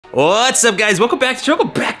What's up, guys? Welcome back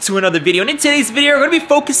to another video. And in today's video, we're going to be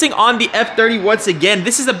focusing on the F30 once again.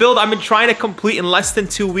 This is a build I've been trying to complete in less than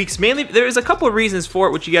 2 weeks. Mainly, there's a couple of reasons for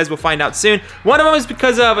it, which you guys will find out soon. One of them is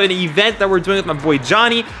because of an event that we're doing with my boy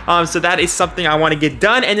Johnny. So that is something I want to get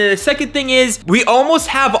done. And then the second thing is, we almost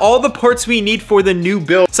have all the parts we need for the new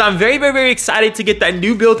build. So I'm very excited to get that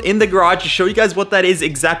new build in the garage to show you guys what that is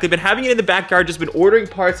exactly. Been having it in the backyard, just been ordering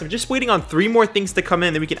parts. I'm just waiting on 3 more things to come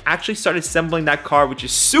in, then we can actually start assembling that car, which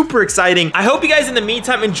is super exciting. I hope you guys in the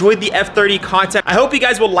meantime enjoyed the F30 content. I hope you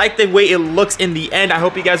guys will like the way it looks in the end. I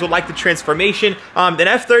hope you guys will like the transformation. The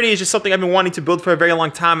F30 is just something I've been wanting to build for a very long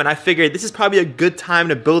time, and I figured this is probably a good time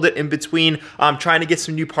to build it in between trying to get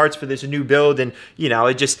some new parts for this new build. And you know,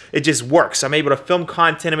 it just works. I'm able to film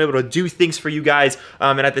content, I'm able to do things for you guys,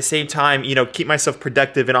 and at the same time, you know, keep myself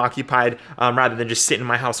productive and occupied rather than just sitting in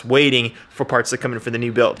my house waiting for parts to come in for the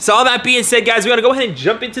new build. So all that being said, guys, we're gonna go ahead and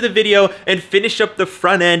jump into the video and finish up the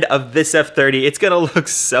front end of this F30. It's gonna look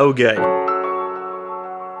so good.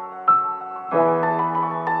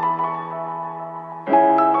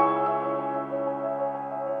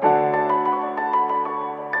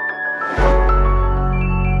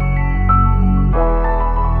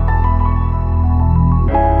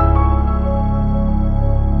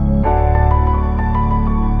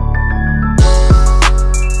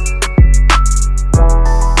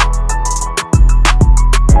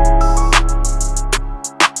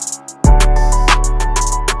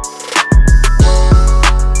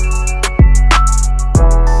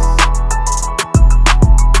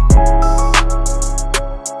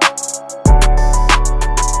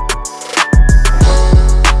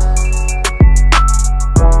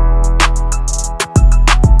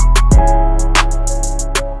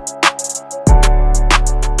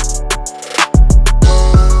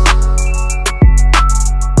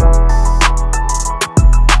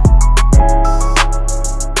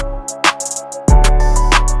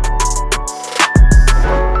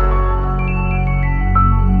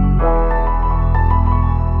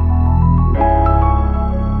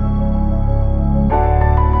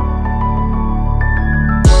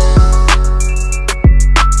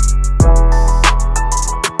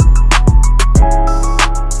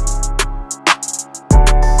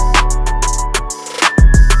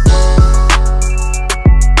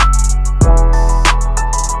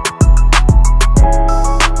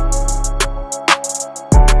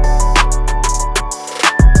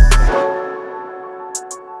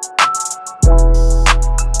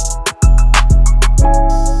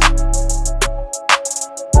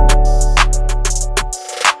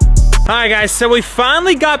 Alright guys, so we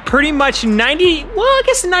finally got pretty much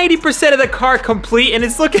 90% of the car complete, and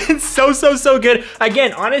it's looking so good.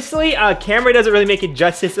 Again, honestly, camera doesn't really make it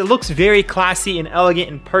justice. It looks very classy and elegant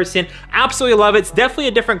in person. Absolutely love it. It's definitely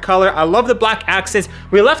a different color. I love the black accents.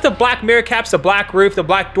 We left the black mirror caps, the black roof, the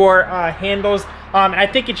black door handles. I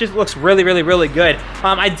think it just looks really good.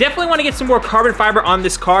 I definitely want to get some more carbon fiber on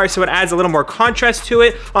this car so it adds a little more contrast to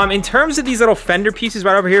it. In terms of these little fender pieces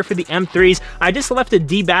right over here for the M3s, I just left a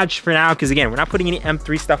D badge for now because again, we're not putting any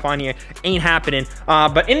M3 stuff on here. Ain't happening.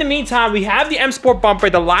 But in the meantime, we have the M Sport bumper,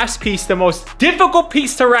 the last piece, the most difficult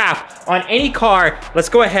piece to wrap on any car. Let's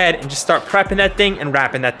go ahead and just start prepping that thing and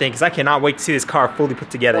wrapping that thing because I cannot wait to see this car fully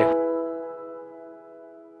put together.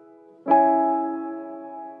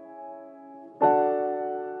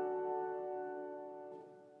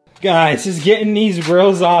 Guys, just getting these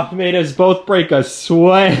grills off made us both break a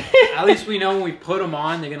sweat. At least we know when we put them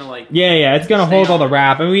on, they're gonna like... Yeah, it's gonna hold all the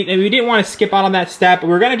wrap. And we didn't want to skip out on that step.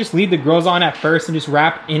 We're gonna just leave the grills on at first and just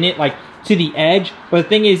wrap in it like to the edge. But the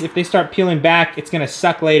thing is, if they start peeling back, it's gonna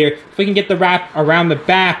suck later. If we can get the wrap around the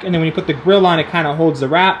back, and then when you put the grill on, it kind of holds the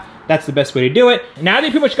wrap. That's the best way to do it. Now they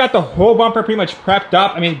pretty much got the whole bumper pretty much prepped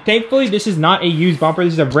up. I mean, thankfully, this is not a used bumper.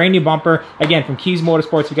 This is a brand new bumper. Again, from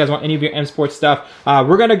KiesMotorsports, if you guys want any of your M Sport stuff.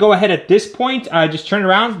 We're gonna go ahead at this point, just turn it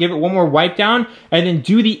around, give it one more wipe down, and then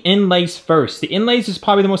do the inlays first. The inlays is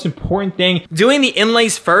probably the most important thing. Doing the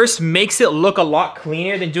inlays first makes it look a lot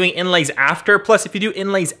cleaner than doing inlays after. Plus, if you do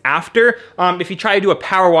inlays after, if you try to do a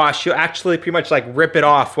power wash, you'll actually pretty much like rip it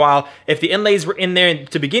off. While if the inlays were in there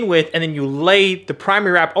to begin with, and then you lay the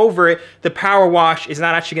primary wrap over it, the power wash is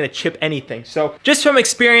not actually gonna chip anything. So just from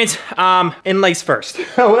experience, inlays first.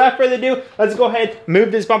 Without further ado, let's go ahead,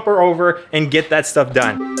 move this bumper over and get that stuff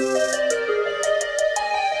done.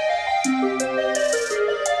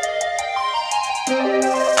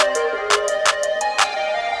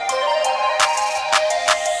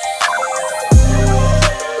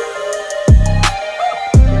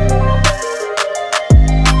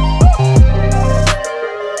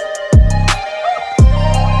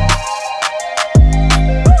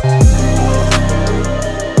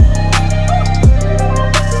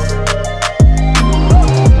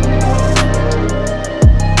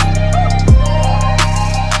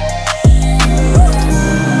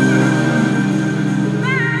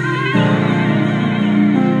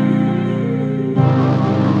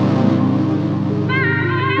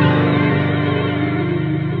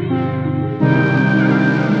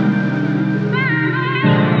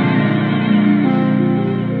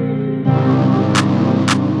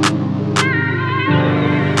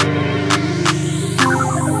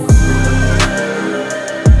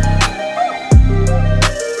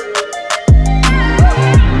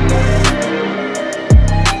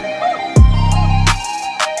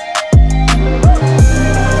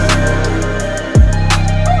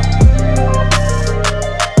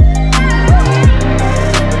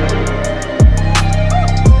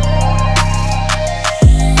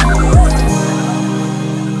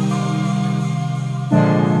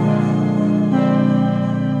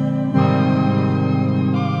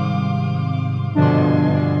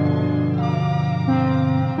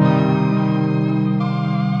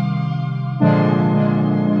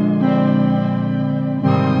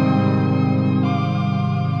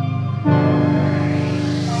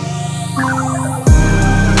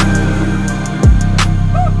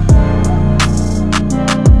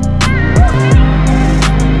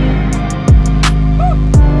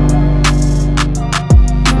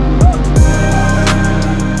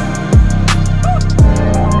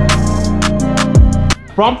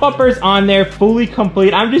 front bumper's on there, fully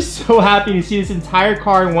complete. I'm just so happy to see this entire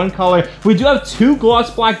car in one color. We do have 2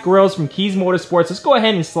 gloss black grills from Kies Motorsports. Let's go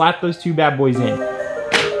ahead and slap those 2 bad boys in.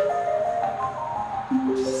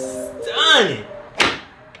 Stunning.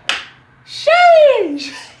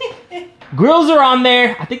 Change. Grills are on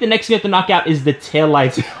there. I think the next thing we have to knock out is the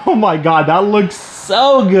taillights. Oh my God, that looks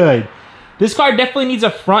so good. This car definitely needs a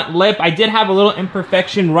front lip. I did have a little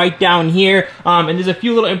imperfection right down here, and there's a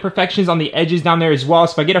few little imperfections on the edges down there as well.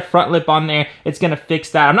 So if I get a front lip on there, it's gonna fix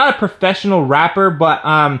that. I'm not a professional rapper, but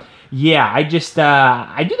yeah, I just,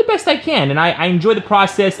 I do the best I can, and I enjoy the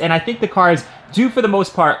process, and I think the cars do, for the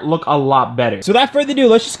most part, look a lot better. So without further ado,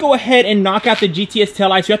 let's just go ahead and knock out the GTS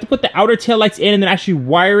taillights. You have to put the outer taillights in and then actually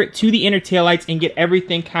wire it to the inner taillights and get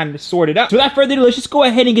everything kind of sorted up. So without further ado, let's just go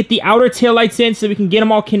ahead and get the outer taillights in so we can get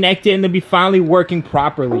them all connected and they'll be finally working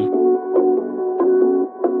properly.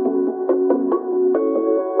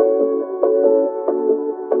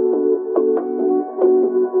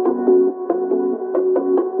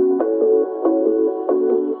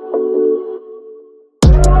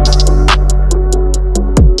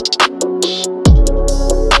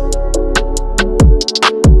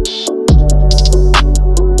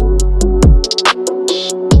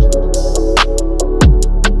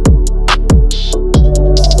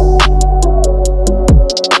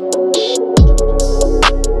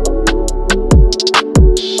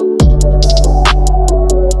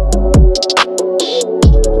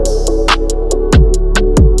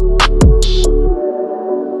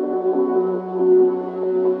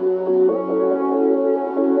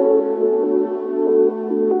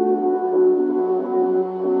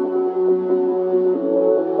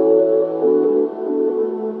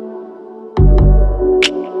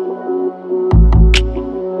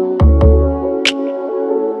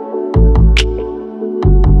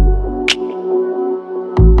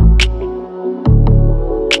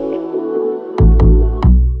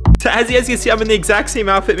 As you guys can see, I'm in the exact same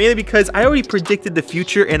outfit, mainly because I already predicted the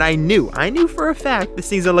future and I knew for a fact this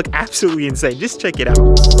thing's gonna look absolutely insane. Just check it out.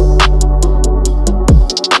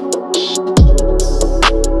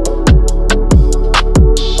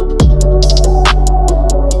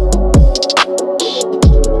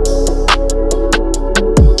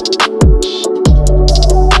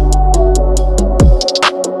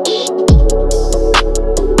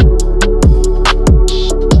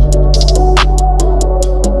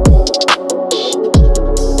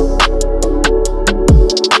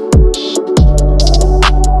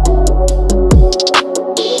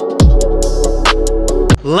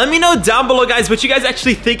 Let me know down below, guys, what you guys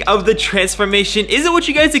actually think of the transformation. Is it what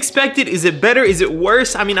you guys expected? Is it better? Is it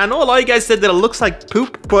worse? I mean, I know a lot of you guys said that it looks like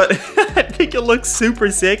poop, but I think it looks super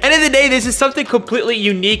sick. End of the day, this is something completely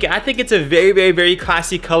unique. I think it's a very, very, very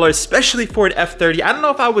classy color, especially for an F30. I don't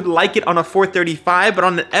know if I would like it on a 435, but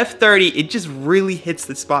on an F30, it just really hits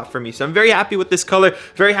the spot for me. So I'm very happy with this color,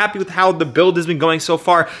 very happy with how the build has been going so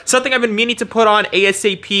far. Something I've been meaning to put on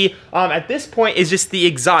ASAP at this point is just the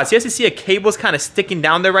exhaust. You guys can see a cable's kind of sticking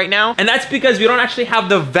down there right now, and that's because we don't actually have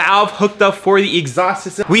the valve hooked up for the exhaust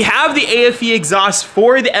system. We have the AFE exhaust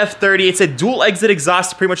for the F30. It's a dual exit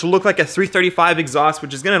exhaust to pretty much look like a 335 exhaust,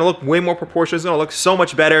 which is gonna look way more proportional. It's gonna look so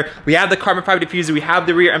much better. We have the carbon fiber diffuser, we have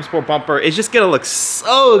the rear M Sport bumper. It's just gonna look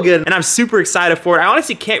so good, and I'm super excited for it. I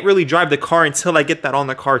honestly can't really drive the car until I get that on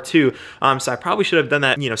the car too, so I probably should have done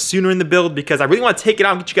that, you know, sooner in the build, because I really want to take it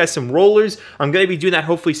out and get you guys some rollers. I'm gonna be doing that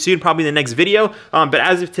hopefully soon, probably in the next video, but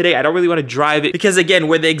as of today, I don't really want to drive it, because again,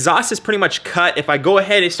 where the exhaust is pretty much cut, if I go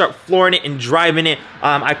ahead and start flooring it and driving it,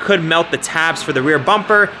 I could melt the tabs for the rear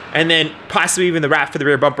bumper, and then possibly even the wrap for the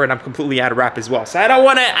rear bumper, and I'm completely out of wrap as well. So I don't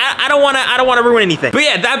want to ruin anything. But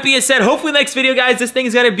yeah, that being said, hopefully next video, guys, this thing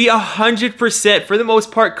is gonna be 100% for the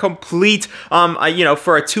most part complete. You know,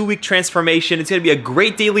 for a 2-week transformation, it's gonna be a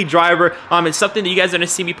great daily driver. It's something that you guys are gonna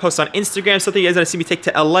see me post on Instagram, something you guys are gonna see me take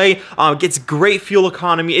to LA. Gets great fuel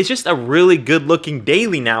economy. It's just a really good looking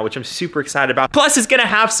daily now, which I'm super excited about. Plus, it's gonna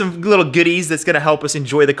have some little goodies that's gonna help us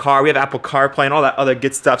enjoy the car. We have Apple CarPlay and all that other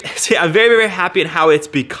good stuff. So yeah, I'm very, very happy in how it's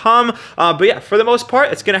become. But yeah, for the most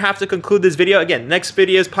part, it's gonna have to conclude this video. Again, next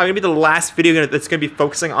video is probably gonna be the last video that's gonna be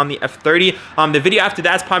focusing on the F30. The video after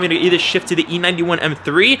that's probably gonna either shift to the E91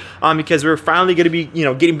 M3 because we're finally gonna be, you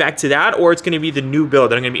know, getting back to that, or it's gonna be the new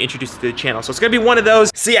build that I'm gonna be introduced to the channel. So it's gonna be one of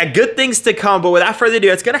those. So yeah, good things to come. But without further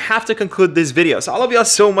ado, it's gonna have to conclude this video. So I love y'all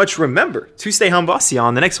so much. Remember to stay humble. I'll see y'all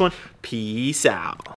on the next one. Peace out.